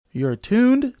You're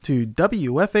tuned to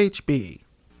WFHB.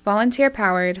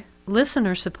 Volunteer-powered,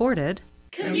 listener-supported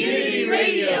community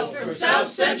radio for South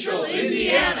Central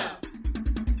Indiana.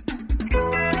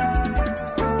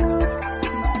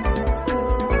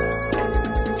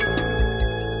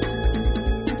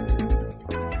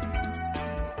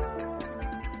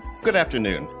 Good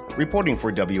afternoon. Reporting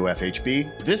for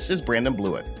WFHB, this is Brandon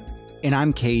Blewett. And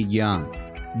I'm Cade Young.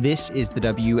 This is the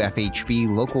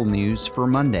WFHB local news for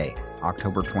Monday,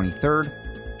 October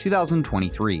 23rd,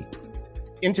 2023.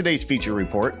 In today's feature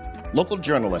report, local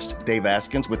journalist Dave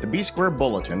Askins with the B-Square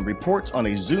Bulletin reports on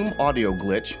a Zoom audio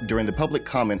glitch during the public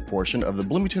comment portion of the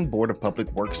Bloomington Board of Public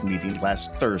Works meeting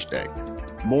last Thursday.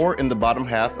 More in the bottom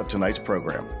half of tonight's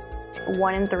program.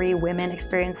 1 in 3 women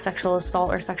experience sexual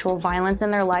assault or sexual violence in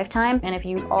their lifetime. And if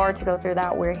you are to go through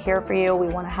that, we're here for you. We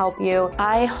want to help you.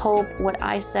 I hope what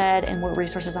I said and what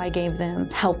resources I gave them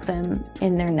help them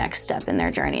in their next step in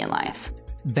their journey in life.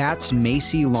 That's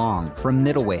Macy Long from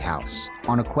Middleway House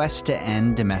on a quest to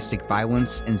end domestic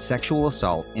violence and sexual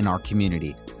assault in our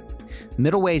community.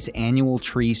 Middleway's annual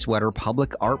Tree Sweater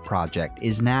public art project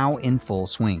is now in full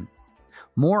swing.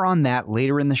 More on that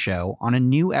later in the show on a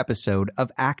new episode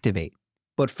of Activate.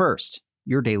 But first,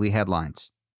 your daily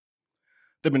headlines.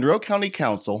 The Monroe County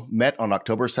Council met on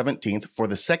October 17th for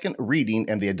the second reading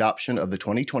and the adoption of the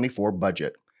 2024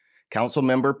 budget. Council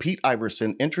member Pete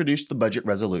Iverson introduced the budget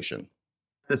resolution.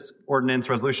 This ordinance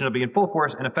resolution will be in full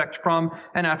force and effect from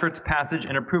and after its passage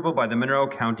and approval by the Monroe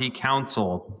County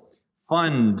Council.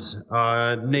 Funds,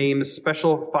 name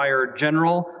Special Fire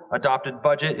General. Adopted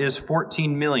budget is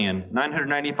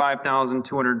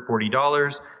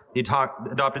 $14,995,240. The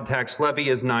adopted tax levy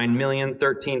is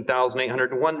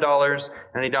 $9,013,801,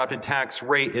 and the adopted tax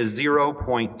rate is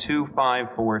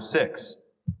 0.2546.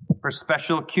 For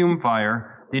Special Cume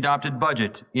Fire, the adopted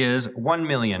budget is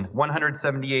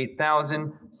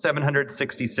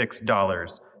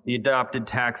 $1,178,766. The adopted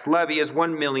tax levy is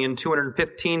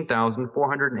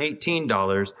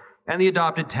 $1,215,418, and the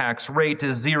adopted tax rate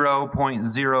is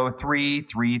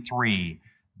 0.0333,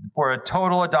 for a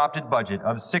total adopted budget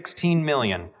of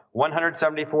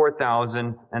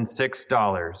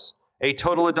 $16,174,006. A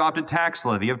total adopted tax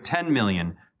levy of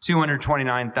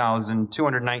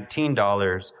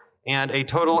 $10,229,219, and a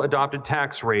total adopted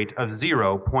tax rate of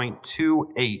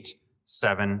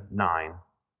 0.2879.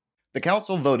 The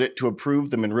council voted to approve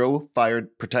the Monroe Fire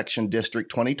Protection District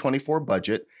 2024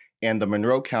 budget and the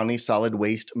Monroe County Solid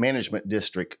Waste Management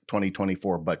District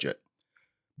 2024 budget.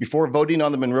 Before voting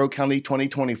on the Monroe County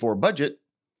 2024 budget,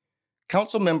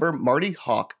 Council member Marty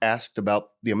Hawk asked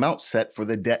about the amount set for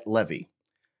the debt levy.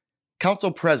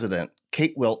 Council President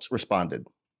Kate Wiltz responded.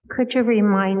 Could you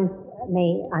remind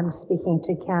me, I'm speaking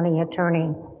to County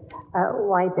Attorney,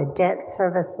 why the debt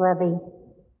service levy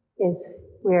is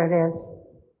where it is?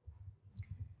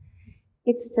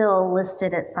 It's still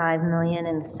listed at $5 million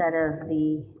instead of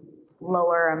the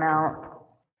lower amount.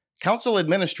 Council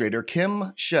Administrator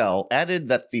Kim Schell added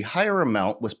that the higher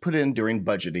amount was put in during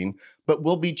budgeting, but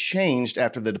will be changed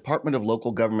after the Department of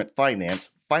Local Government Finance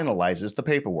finalizes the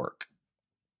paperwork.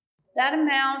 That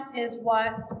amount is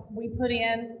what we put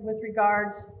in with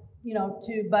regards,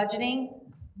 to budgeting.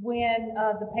 When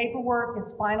the paperwork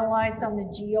is finalized on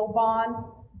the GEO bond,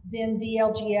 then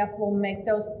DLGF will make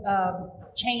those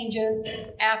changes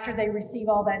after they receive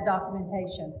all that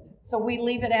documentation. So we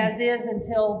leave it as is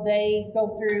until they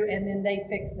go through and then they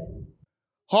fix it.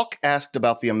 Hawk asked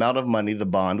about the amount of money the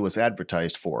bond was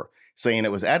advertised for, saying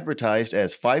it was advertised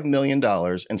as $5 million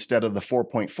instead of the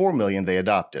 $4.4 million they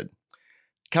adopted.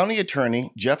 County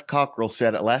Attorney Jeff Cockrell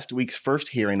said at last week's first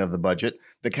hearing of the budget,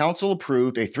 the council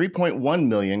approved a $3.1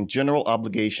 million general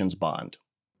obligations bond.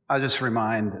 I'll just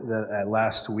remind that at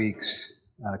last week's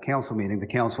council meeting, the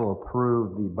council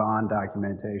approved the bond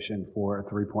documentation for a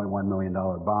 $3.1 million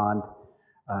bond.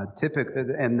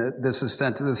 This is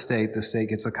sent to the state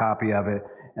gets a copy of it,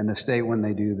 and the state, when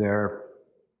they do their,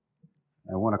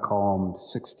 I want to call them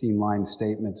 16-line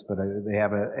statements, but they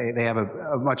have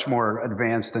a much more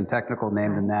advanced and technical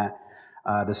name than that.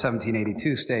 The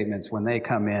 1782 statements, when they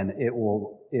come in, it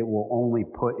will only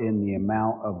put in the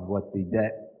amount of what the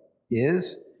debt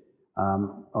is,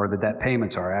 or the debt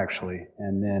payments are actually,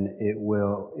 and then it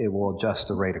will adjust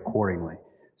the rate accordingly.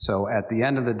 So at the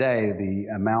end of the day, the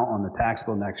amount on the tax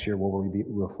bill next year will be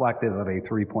reflective of a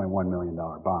 $3.1 million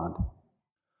bond.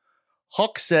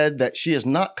 Hawk said that she is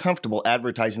not comfortable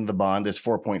advertising the bond as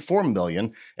 $4.4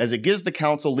 million, as it gives the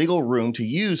council legal room to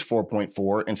use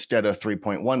 $4.4 instead of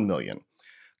 $3.1 million.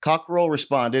 Cockrell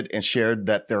responded and shared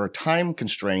that there are time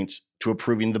constraints to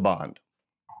approving the bond.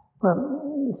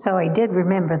 Well, so I did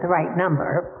remember the right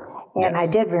number, And Yes. I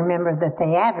did remember that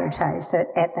they advertised it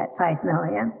at that 5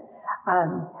 million.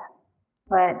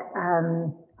 But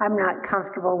I'm not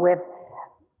comfortable with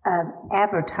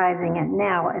advertising it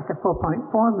now at the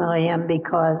 4.4 million,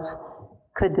 because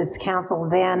could this council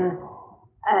then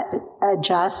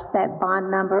adjust that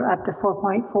bond number up to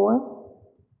 4.4?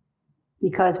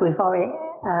 Because we've already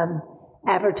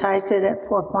advertised it at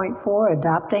 4.4,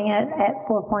 adopting it at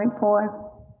 4.4.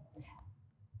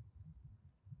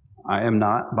 I am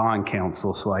not bond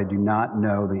counsel, so I do not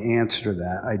know the answer to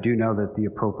that. I do know that the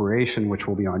appropriation, which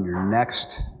will be on your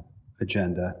next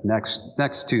agenda,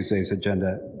 next Tuesday's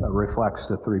agenda, reflects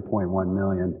the 3.1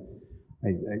 million.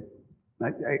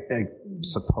 I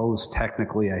suppose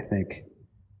technically, I think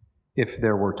if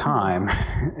there were time,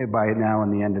 by now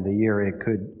and the end of the year,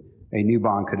 a new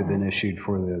bond could have been issued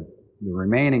for the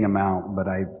remaining amount, but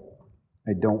I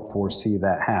don't foresee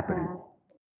that happening.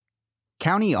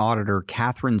 County Auditor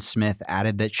Catherine Smith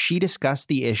added that she discussed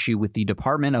the issue with the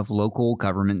Department of Local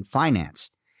Government Finance,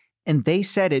 and they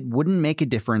said it wouldn't make a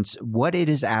difference what it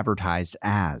is advertised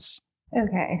as.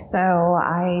 Okay, so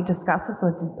I discussed this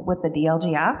with the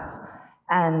DLGF,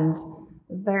 and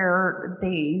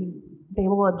they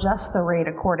will adjust the rate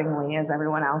accordingly, as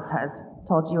everyone else has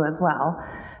told you as well.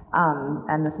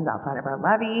 And this is outside of our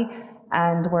levy,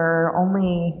 and we're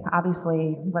only,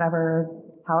 obviously,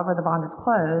 however the bond is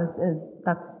closed,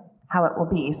 that's how it will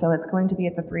be. So it's going to be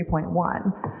at the 3.1.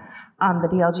 The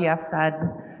DLGF said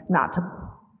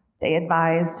they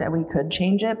advised we could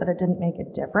change it, but it didn't make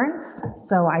a difference.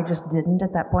 So I just didn't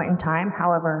at that point in time.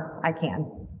 However, I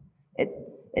can.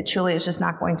 It truly is just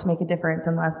not going to make a difference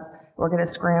unless we're going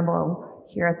to scramble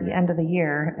here at the end of the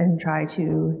year and try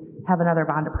to have another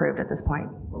bond approved at this point.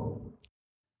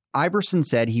 Iverson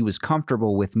said he was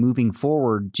comfortable with moving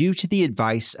forward due to the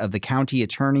advice of the county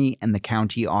attorney and the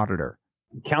county auditor.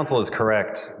 Council is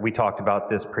correct. We talked about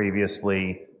this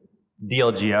previously.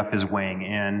 DLGF is weighing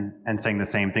in and saying the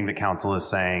same thing the council is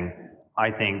saying.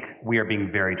 I think we are being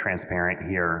very transparent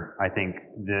here. I think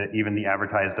even the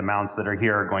advertised amounts that are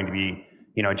here are going to be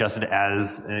adjusted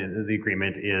as the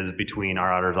agreement is between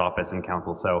our auditor's office and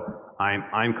council. So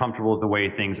I'm comfortable with the way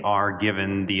things are,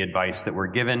 given the advice that we're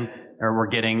getting,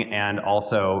 and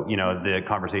also the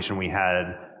conversation we had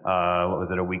what was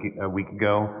it, a week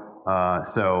ago.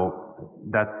 So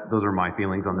those are my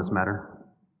feelings on this matter.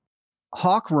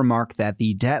 Hawk remarked that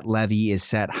the debt levy is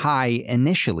set high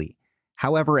initially.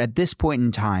 However, at this point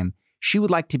in time, she would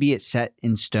like to be set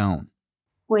in stone.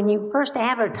 When you first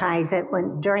advertise it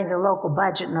during the local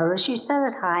budget notice, you set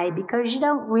it high because you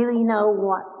don't really know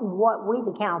what we,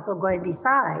 the council, are going to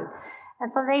decide.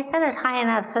 And so they set it high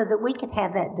enough so that we could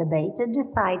have that debate to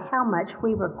decide how much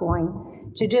we were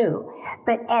going to do.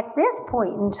 But at this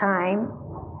point in time,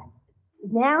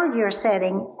 now you're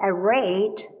setting a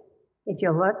rate. If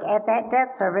you look at that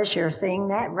debt service, you're seeing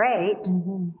that rate.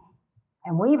 Mm-hmm.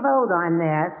 And we vote on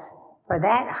this for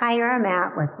that higher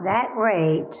amount with that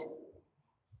rate.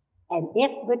 And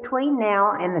if between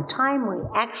now and the time we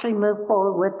actually move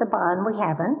forward with the bond, we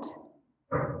haven't,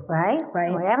 right?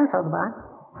 Right. We haven't sold the bond.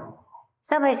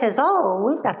 Somebody says, oh,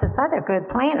 we've got this other good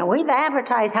plan, and we've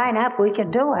advertised high enough we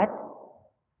can do it.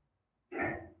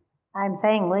 I'm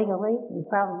saying legally, you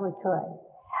probably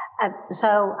could.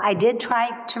 So I did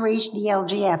try to reach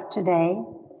DLGF today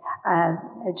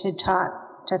to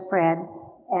talk to Fred,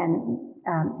 and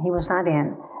he was not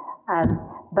in.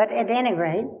 But at any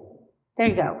rate, there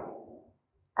you go.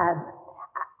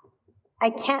 I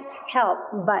can't help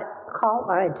but call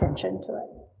our attention to it.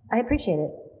 I appreciate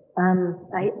it.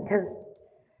 Because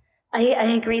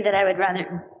I agree that I would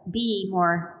rather be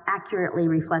more accurately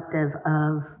reflective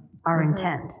of our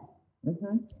intent.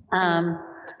 Mm-hmm.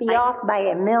 To be off by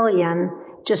 $1 million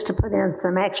just to put in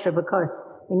some extra because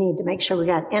we need to make sure we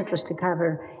got interest to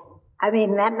cover. I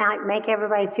mean, that might make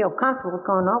everybody feel comfortable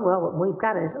going, oh, well, we've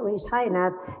got it at least high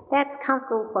enough. That's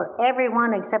comfortable for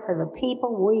everyone except for the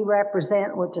people we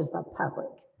represent, which is the public.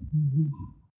 Mm-hmm.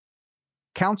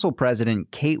 Council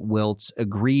President Kate Wiltz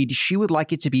agreed she would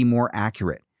like it to be more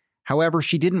accurate. However,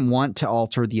 she didn't want to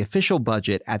alter the official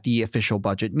budget at the official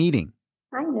budget meeting.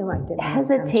 I knew I didn't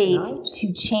hesitate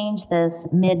to change this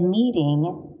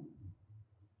mid-meeting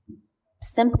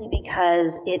simply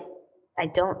because I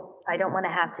don't want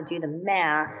to have to do the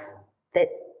math that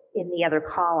in the other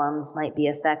columns might be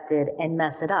affected and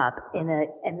mess it up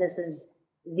and this is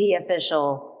the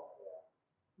official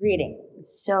reading.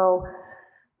 So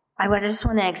I just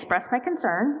want to express my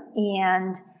concern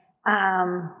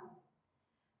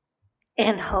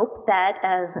and hope that,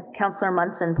 as Councilor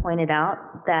Munson pointed out,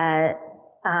 that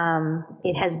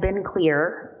it has been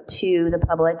clear to the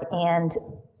public and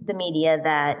the media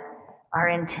that our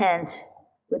intent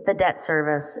with the debt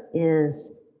service is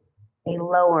a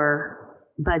lower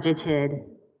budgeted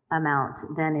amount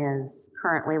than is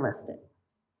currently listed.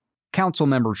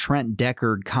 Councilmember Trent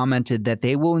Deckard commented that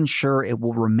they will ensure it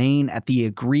will remain at the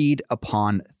agreed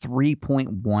upon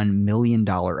 $3.1 million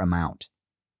amount.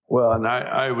 Well, and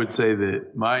I would say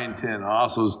that my intent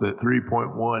also is that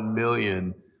 3.1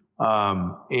 million.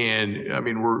 And I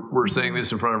mean, we're saying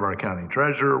this in front of our county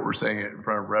treasurer. We're saying it in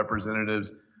front of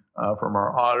representatives from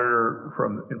our auditor,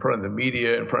 in front of the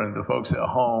media, in front of the folks at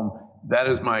home. That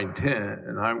is my intent.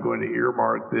 And I'm going to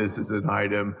earmark this as an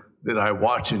item that I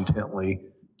watch intently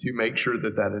to make sure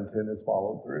that that intent is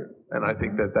followed through. And I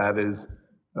think that is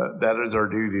our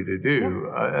duty to do.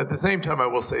 At the same time, I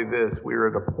will say this: we're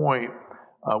at a point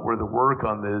where the work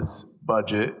on this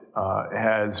budget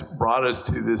has brought us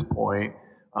to this point.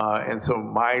 And so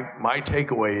my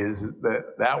takeaway is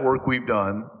that work we've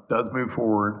done does move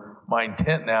forward. My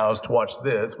intent now is to watch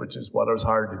this, which is what I was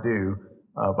hired to do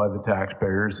by the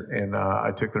taxpayers, and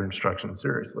I took their instructions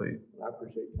seriously. I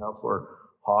appreciate Councilor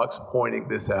Hawks pointing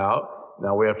this out.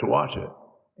 Now we have to watch it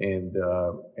and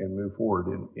move forward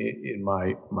in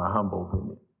my humble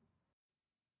opinion.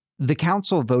 The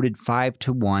council voted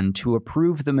 5-1 to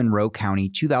approve the Monroe County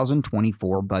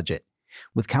 2024 budget,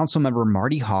 with Councilmember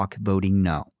Marty Hawk voting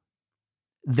no.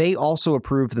 They also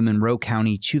approved the Monroe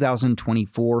County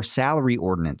 2024 salary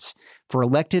ordinance for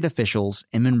elected officials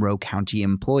and Monroe County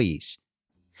employees.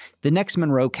 The next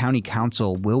Monroe County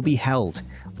Council will be held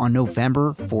on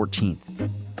November 14th.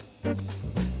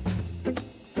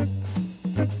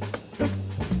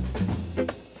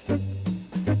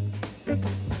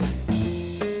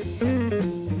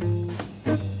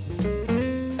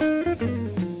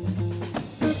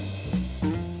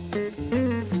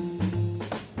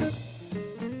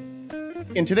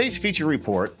 In today's feature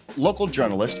report, local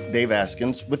journalist Dave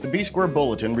Askins with the B-Square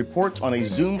Bulletin reports on a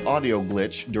Zoom audio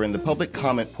glitch during the public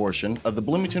comment portion of the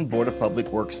Bloomington Board of Public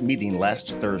Works meeting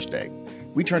last Thursday.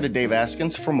 We turn to Dave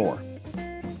Askins for more.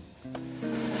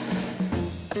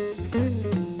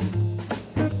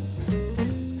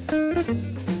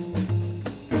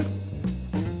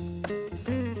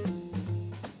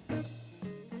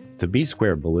 The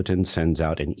B-Square Bulletin sends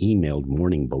out an emailed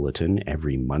morning bulletin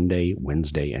every Monday,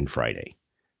 Wednesday, and Friday.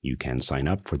 You can sign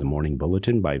up for the morning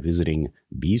bulletin by visiting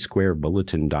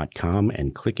bsquarebulletin.com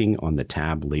and clicking on the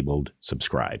tab labeled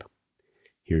Subscribe.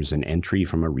 Here's an entry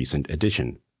from a recent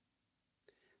edition.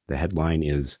 The headline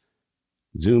is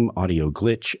Zoom Audio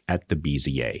Glitch at the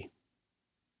BZA.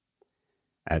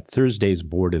 At Thursday's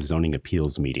Board of Zoning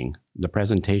Appeals meeting, the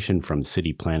presentation from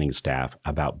city planning staff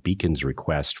about Beacon's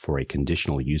request for a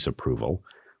conditional use approval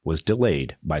was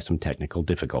delayed by some technical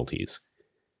difficulties.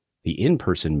 The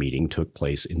in-person meeting took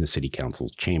place in the City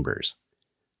Council's chambers.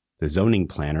 The zoning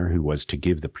planner who was to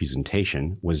give the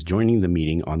presentation was joining the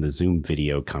meeting on the Zoom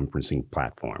video conferencing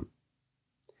platform.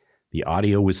 The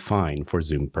audio was fine for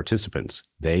Zoom participants.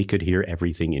 They could hear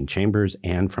everything in chambers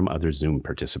and from other Zoom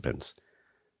participants.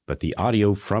 But the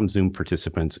audio from Zoom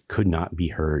participants could not be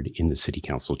heard in the City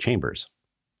Council chambers.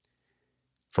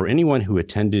 For anyone who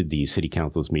attended the City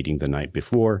Council's meeting the night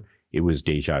before, it was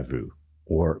déjà vu,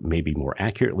 or maybe more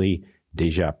accurately,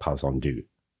 déjà pas entendu.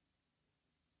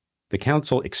 The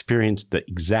Council experienced the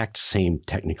exact same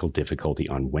technical difficulty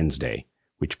on Wednesday,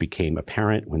 which became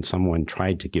apparent when someone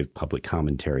tried to give public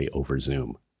commentary over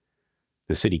Zoom.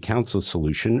 The City Council's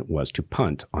solution was to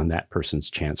punt on that person's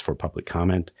chance for public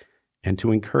comment and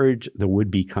to encourage the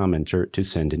would-be commenter to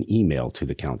send an email to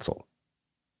the Council.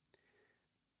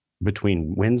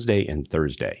 Between Wednesday and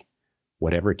Thursday,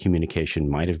 whatever communication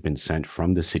might have been sent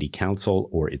from the City Council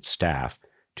or its staff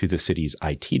to the city's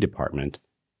IT department,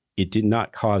 it did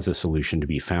not cause a solution to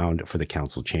be found for the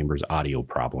Council chamber's audio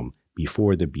problem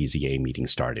before the BZA meeting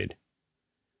started.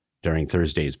 During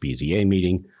Thursday's BZA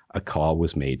meeting, a call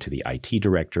was made to the IT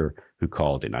director, who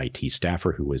called an IT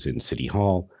staffer who was in City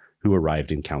Hall, who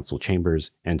arrived in Council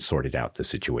chambers and sorted out the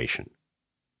situation.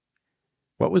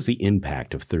 What was the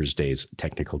impact of Thursday's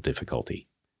technical difficulty?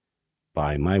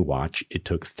 By my watch, it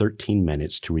took 13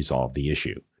 minutes to resolve the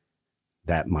issue.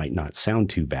 That might not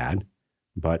sound too bad,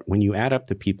 but when you add up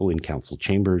the people in Council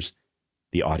chambers,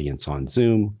 the audience on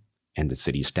Zoom, and the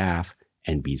city staff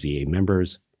and BZA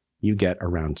members, you get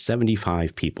around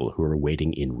 75 people who are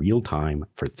waiting in real time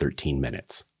for 13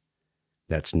 minutes.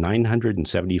 That's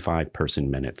 975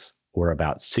 person minutes, or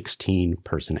about 16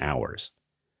 person hours.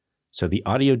 So the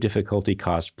audio difficulty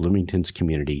cost Bloomington's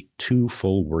community 2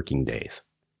 full working days.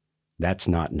 That's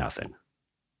not nothing.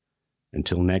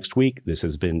 Until next week, this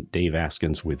has been Dave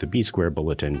Askins with the B-Square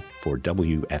Bulletin for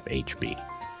WFHB.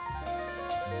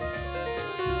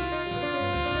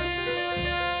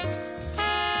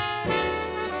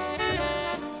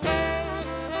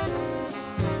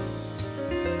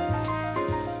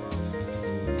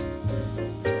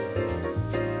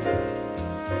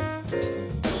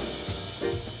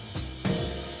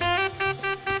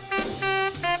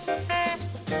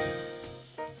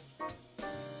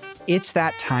 It's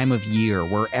that time of year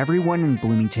where everyone in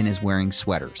Bloomington is wearing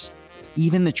sweaters,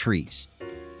 even the trees.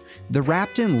 The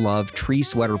Wrapped in Love Tree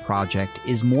Sweater Project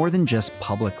is more than just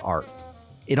public art.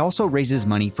 It also raises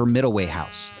money for Middleway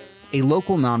House, a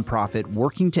local nonprofit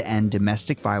working to end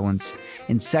domestic violence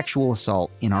and sexual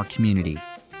assault in our community.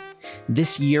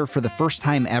 This year, for the first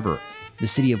time ever, the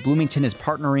City of Bloomington is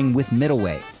partnering with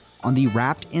Middleway on the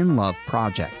Wrapped in Love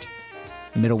project.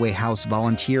 Middleway House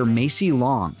volunteer Macy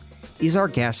Long is our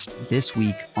guest this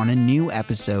week on a new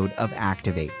episode of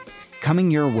Activate,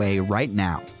 coming your way right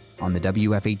now on the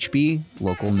WFHB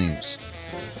Local News.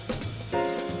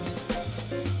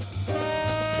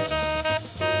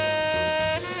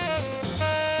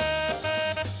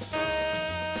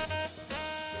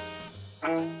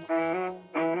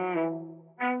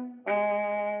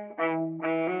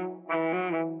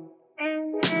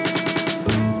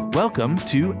 Welcome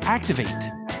to Activate,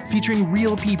 featuring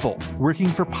real people working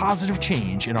for positive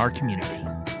change in our community,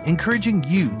 encouraging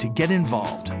you to get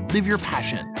involved, live your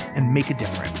passion, and make a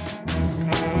difference.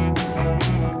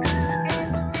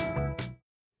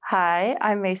 Hi,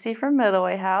 I'm Macy from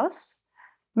Middleway House.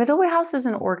 Middleway House is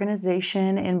an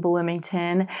organization in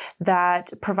Bloomington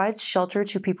that provides shelter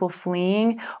to people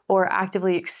fleeing or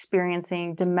actively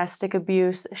experiencing domestic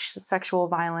abuse, sexual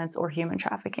violence, or human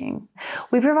trafficking.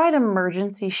 We provide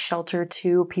emergency shelter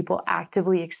to people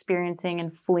actively experiencing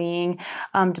and fleeing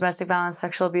domestic violence,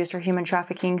 sexual abuse, or human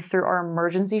trafficking through our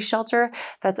emergency shelter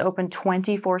that's open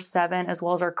 24/7, as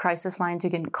well as our crisis line to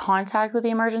get in contact with the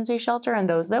emergency shelter and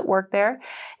those that work there.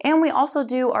 And we also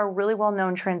do our really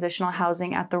well-known transitional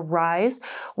housing at the Rise,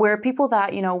 where people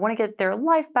that, want to get their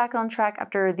life back on track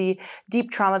after the deep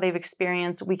trauma they've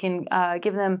experienced, we can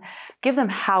give them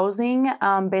housing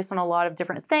based on a lot of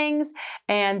different things,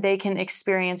 and they can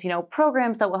experience,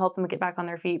 programs that will help them get back on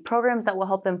their feet, programs that will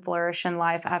help them flourish in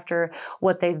life after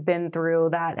what they've been through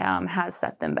that has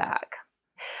set them back.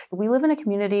 We live in a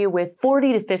community with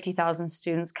 40 to 50,000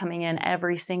 students coming in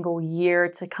every single year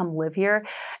to come live here.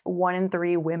 1 in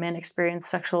 3 women experience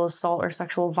sexual assault or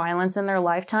sexual violence in their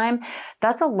lifetime.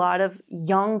 That's a lot of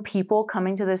young people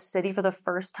coming to this city for the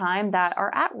first time that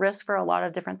are at risk for a lot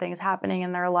of different things happening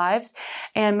in their lives.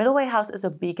 And Middleway House is a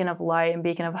beacon of light and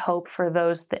beacon of hope for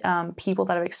those people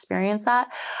that have experienced that.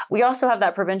 We also have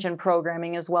that prevention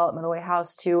programming as well at Middleway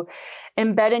House to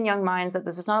embed in young minds that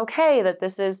this is not okay, that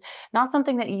this is not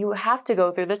something that you have to go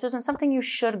through. This isn't something you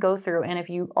should go through. And if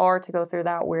you are to go through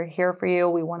that, we're here for you.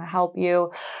 We want to help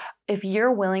you. If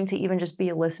you're willing to even just be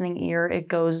a listening ear, it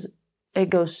goes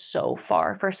so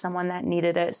far for someone that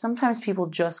needed it. Sometimes people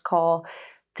just call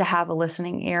to have a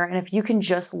listening ear. And if you can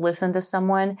just listen to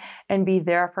someone and be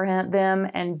there for them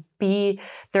and be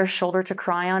their shoulder to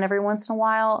cry on every once in a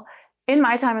while. In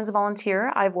my time as a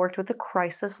volunteer, I've worked with the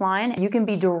crisis line. You can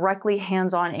be directly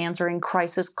hands-on answering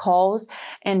crisis calls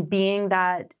and being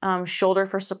that shoulder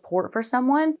for support for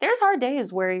someone. There's hard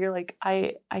days where you're like,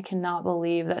 I cannot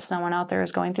believe that someone out there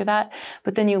is going through that.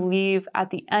 But then you leave at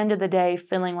the end of the day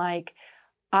feeling like,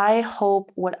 I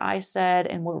hope what I said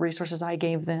and what resources I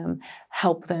gave them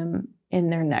help them in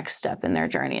their next step in their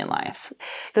journey in life.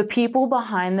 The people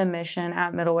behind the mission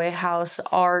at Middleway House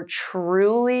are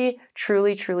truly,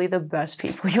 truly, truly the best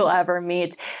people you'll ever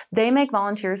meet. They make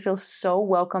volunteers feel so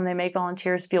welcome. They make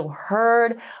volunteers feel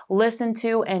heard, listened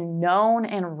to, and known,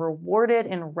 and rewarded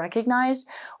and recognized.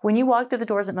 When you walk through the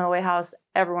doors at Middleway House,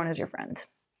 everyone is your friend.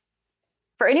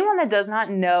 For anyone that does not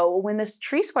know, when this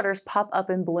tree sweaters pop up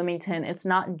in Bloomington, it's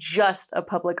not just a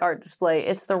public art display.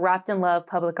 It's the Wrapped in Love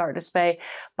public art display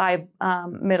by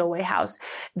Middleway House.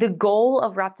 The goal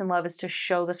of Wrapped in Love is to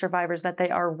show the survivors that they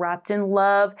are wrapped in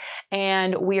love,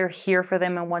 and we are here for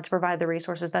them and want to provide the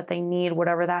resources that they need,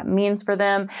 whatever that means for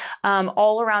them.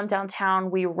 All around downtown,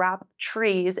 we wrap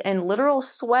trees in literal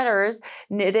sweaters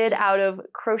knitted out of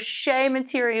crochet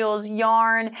materials,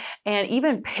 yarn, and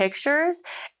even pictures.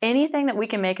 Anything that we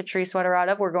can make a tree sweater out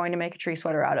of, we're going to make a tree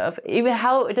sweater out of.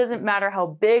 It doesn't matter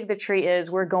how big the tree is,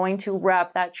 we're going to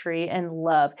wrap that tree in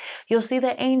love. You'll see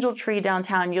the angel tree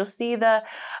downtown. You'll see the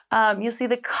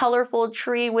colorful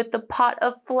tree with the pot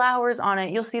of flowers on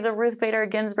it. You'll see the Ruth Bader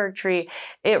Ginsburg tree.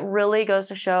 It really goes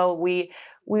to show we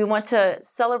want to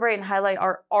celebrate and highlight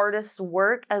our artists'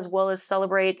 work, as well as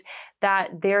celebrate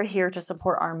that they're here to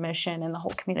support our mission and the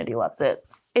whole community loves it.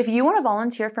 If you want to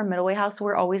volunteer for Middleway House,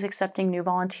 we're always accepting new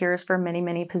volunteers for many,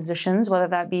 many positions, whether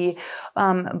that be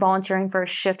volunteering for a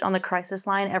shift on the crisis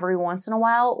line every once in a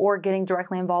while or getting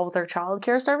directly involved with our child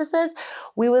care services.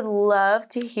 We would love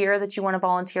to hear that you want to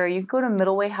volunteer. You can go to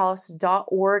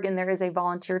middlewayhouse.org and there is a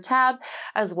volunteer tab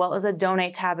as well as a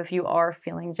donate tab if you are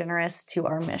feeling generous to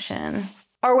our mission.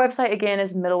 Our website, again,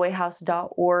 is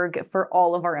middlewayhouse.org for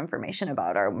all of our information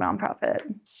about our nonprofit.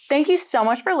 Thank you so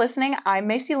much for listening. I'm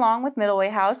Macy Long with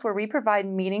Middleway House, where we provide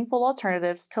meaningful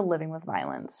alternatives to living with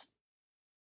violence.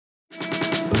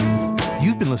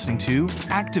 You've been listening to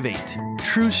Activate,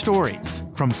 true stories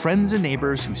from friends and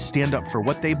neighbors who stand up for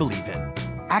what they believe in.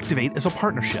 Activate is a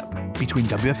partnership between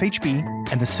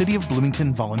WFHB and the City of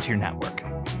Bloomington Volunteer Network,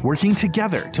 working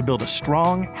together to build a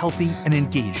strong, healthy, and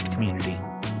engaged community.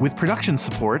 With production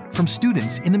support from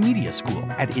students in the media school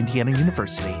at Indiana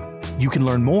University. You can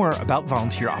learn more about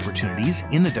volunteer opportunities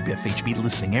in the WFHB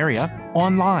listening area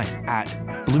online at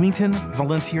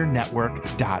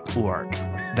bloomingtonvolunteernetwork.org.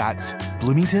 That's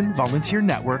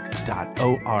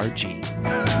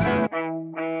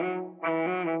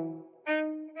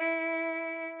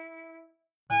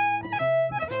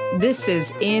bloomingtonvolunteernetwork.org. This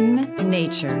is In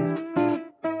Nature.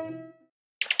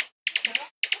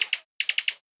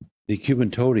 The Cuban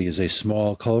tody is a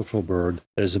small, colorful bird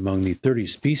that is among the 30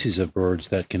 species of birds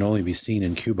that can only be seen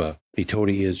in Cuba. The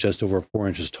tody is just over 4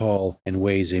 inches tall and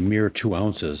weighs a mere 2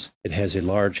 ounces. It has a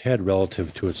large head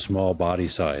relative to its small body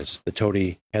size. The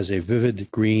tody has a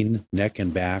vivid green neck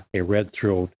and back, a red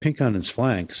throat, pink on its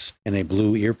flanks, and a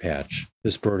blue ear patch.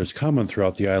 This bird is common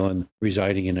throughout the island,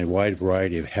 residing in a wide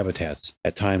variety of habitats.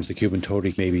 At times, the Cuban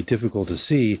tody may be difficult to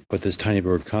see, but this tiny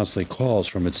bird constantly calls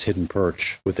from its hidden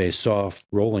perch with a soft,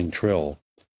 rolling trill.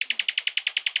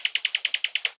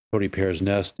 Tody pairs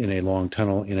nest in a long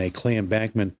tunnel in a clay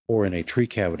embankment or in a tree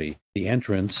cavity. The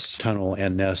entrance, tunnel,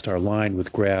 and nest are lined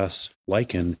with grass,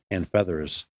 lichen, and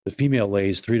feathers. The female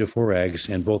lays 3 to 4 eggs,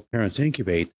 and both parents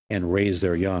incubate and raise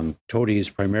their young. Todies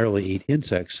primarily eat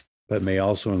insects, but may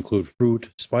also include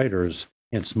fruit, spiders,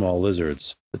 and small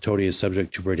lizards. The tody is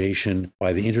subject to predation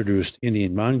by the introduced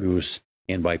Indian mongoose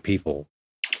and by people.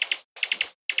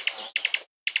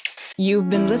 You've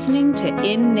been listening to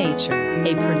In Nature,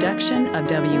 a production of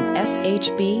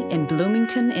WFHB in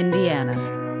Bloomington,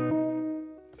 Indiana.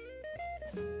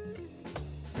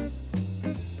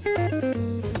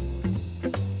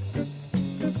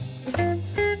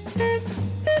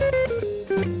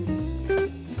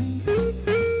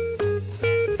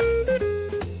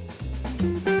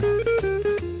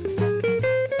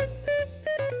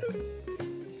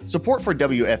 Support for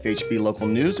WFHB Local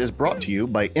News is brought to you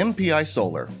by MPI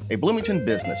Solar, a Bloomington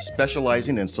business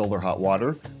specializing in solar hot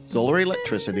water, solar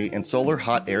electricity, and solar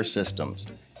hot air systems.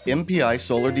 MPI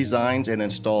Solar designs and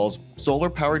installs solar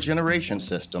power generation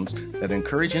systems that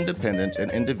encourage independence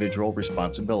and individual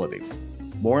responsibility.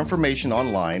 More information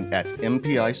online at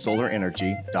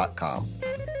mpisolarenergy.com.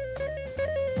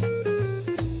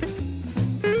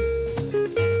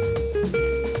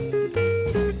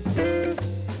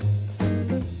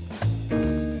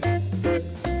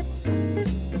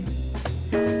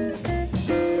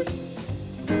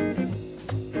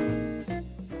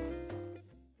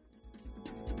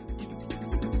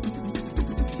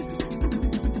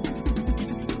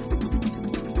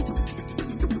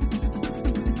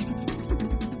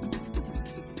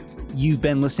 You've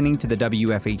been listening to the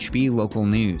WFHB Local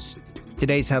News.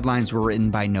 Today's headlines were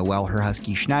written by Noelle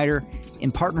Herhusky Schneider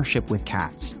in partnership with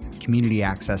CATS, Community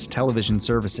Access Television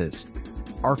Services.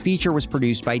 Our feature was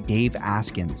produced by Dave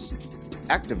Askins.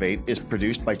 Activate is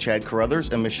produced by Chad Carruthers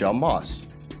and Michelle Moss.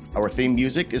 Our theme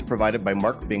music is provided by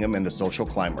Mark Bingham and the Social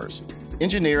Climbers.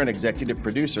 Engineer and executive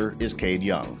producer is Cade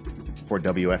Young. For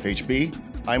WFHB,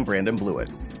 I'm Brandon Blewett.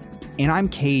 And I'm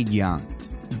Cade Young.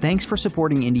 Thanks for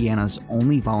supporting Indiana's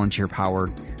only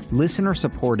volunteer-powered,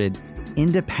 listener-supported,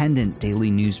 independent daily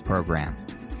news program.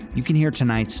 You can hear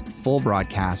tonight's full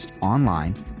broadcast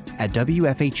online at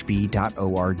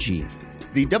wfhb.org.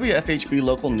 The WFHB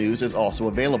Local News is also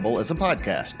available as a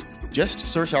podcast. Just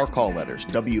search our call letters,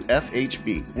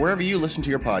 WFHB, wherever you listen to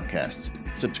your podcasts.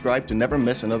 Subscribe to never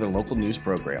miss another local news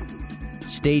program.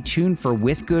 Stay tuned for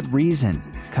With Good Reason,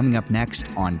 coming up next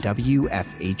on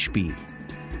WFHB.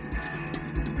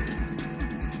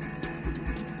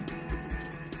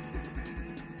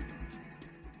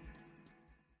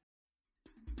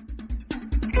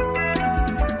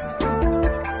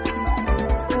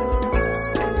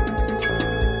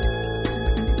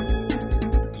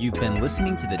 You've been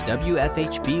listening to the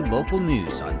WFHB Local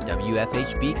News on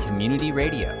WFHB Community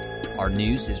Radio. Our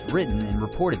news is written and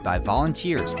reported by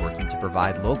volunteers working to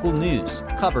provide local news,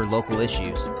 cover local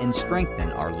issues, and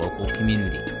strengthen our local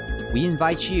community. We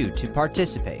invite you to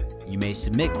participate. You may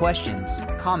submit questions,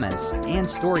 comments, and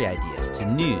story ideas to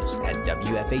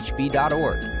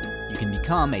news@wfhb.org. You can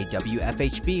become a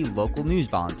WFHB local news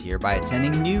volunteer by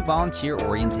attending new volunteer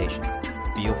orientation.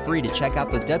 Feel free to check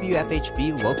out the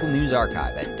WFHB Local News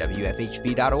Archive at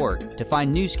WFHB.org to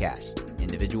find newscasts,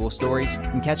 individual stories,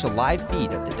 and catch a live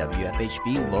feed of the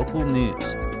WFHB local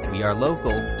news. We are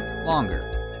local, longer,